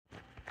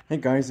Hey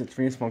guys, it's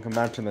Reese, welcome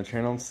back to the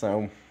channel.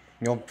 So,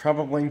 you'll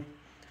probably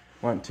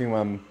want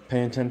to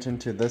pay attention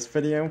to this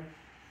video,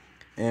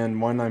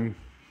 and one I'm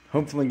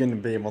hopefully going to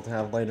be able to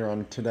have later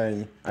on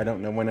today. I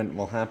don't know when it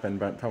will happen,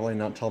 but probably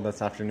not till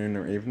this afternoon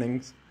or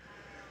evenings.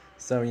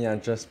 So yeah,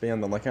 just be on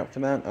the lookout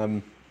for that.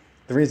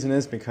 The reason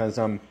is because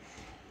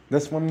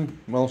this one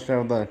will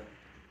show the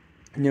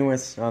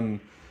newest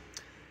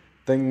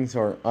things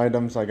or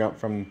items I got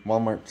from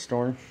Walmart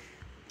store.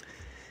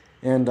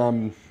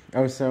 And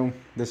also,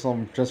 this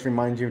will just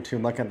remind you to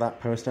look at that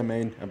post I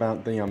made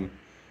about the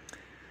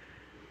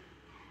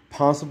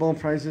possible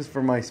prizes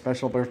for my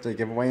special birthday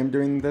giveaway I'm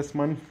doing this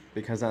month,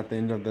 because at the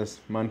end of this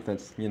month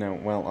it's,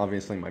 well,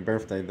 obviously my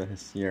birthday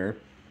this year.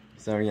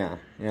 So yeah,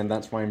 and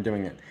that's why I'm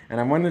doing it. And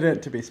I wanted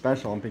it to be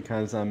special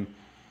because I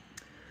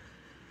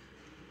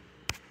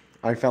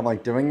felt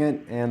like doing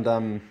it,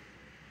 and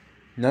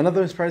none of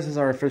those prizes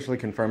are officially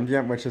confirmed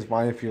yet, which is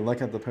why if you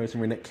look at the post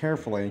and read it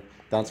carefully,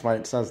 that's why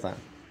it says that.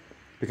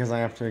 Because I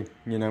have to,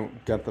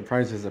 get the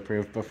prizes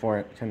approved before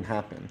it can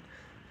happen.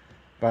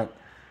 But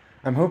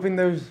I'm hoping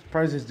those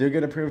prizes do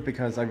get approved,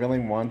 because I really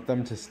want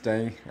them to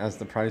stay as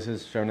the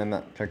prizes shown in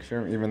that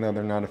picture, even though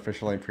they're not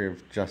officially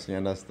approved just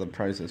yet as the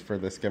prizes for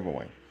this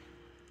giveaway.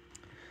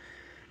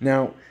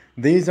 Now,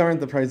 these aren't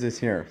the prizes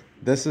here.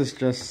 This is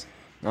just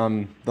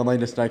the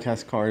latest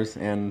diecast cars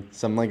and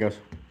some Lego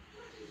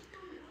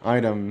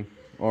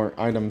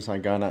items I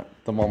got at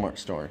the Walmart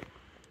store.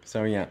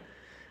 So yeah.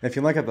 If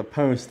you look at the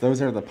post,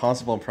 those are the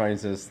possible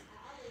prizes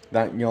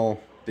that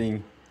you'll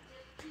be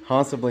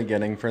possibly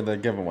getting for the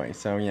giveaway.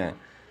 So yeah.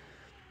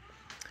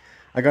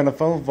 I got a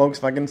full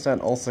Volkswagen set,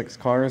 all 6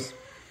 cars.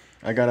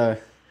 I got a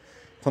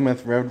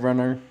Plymouth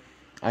Roadrunner.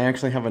 I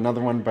actually have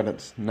another one, but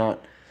it's not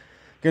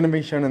going to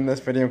be shown in this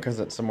video because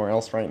it's somewhere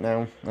else right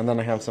now. And then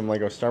I have some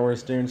Lego Star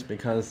Wars dudes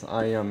because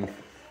I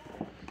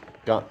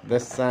got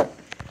this set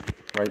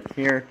right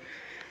here.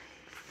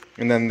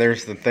 And then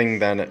there's the thing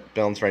that it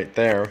builds right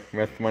there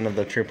with one of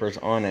the troopers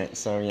on it,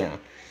 so yeah.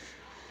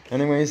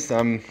 Anyways,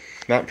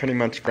 that pretty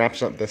much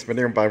wraps up this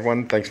video. Bye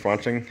everyone, thanks for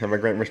watching, have a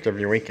great rest of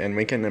your week and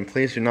weekend, and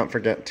please do not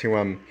forget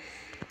to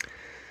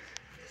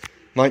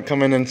like,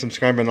 comment, and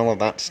subscribe and all of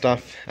that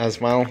stuff as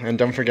well. And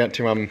don't forget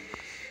to,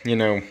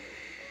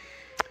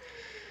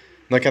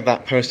 look at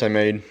that post I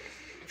made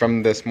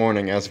from this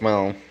morning as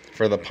well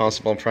for the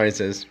possible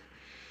prizes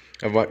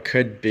of what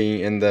could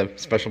be in the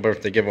special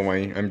birthday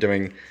giveaway I'm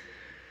doing.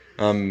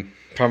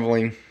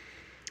 Probably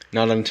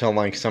not until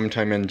like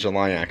sometime in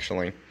July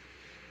actually.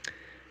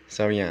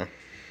 So yeah,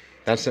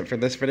 that's it for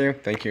this video.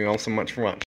 Thank you all so much for watching.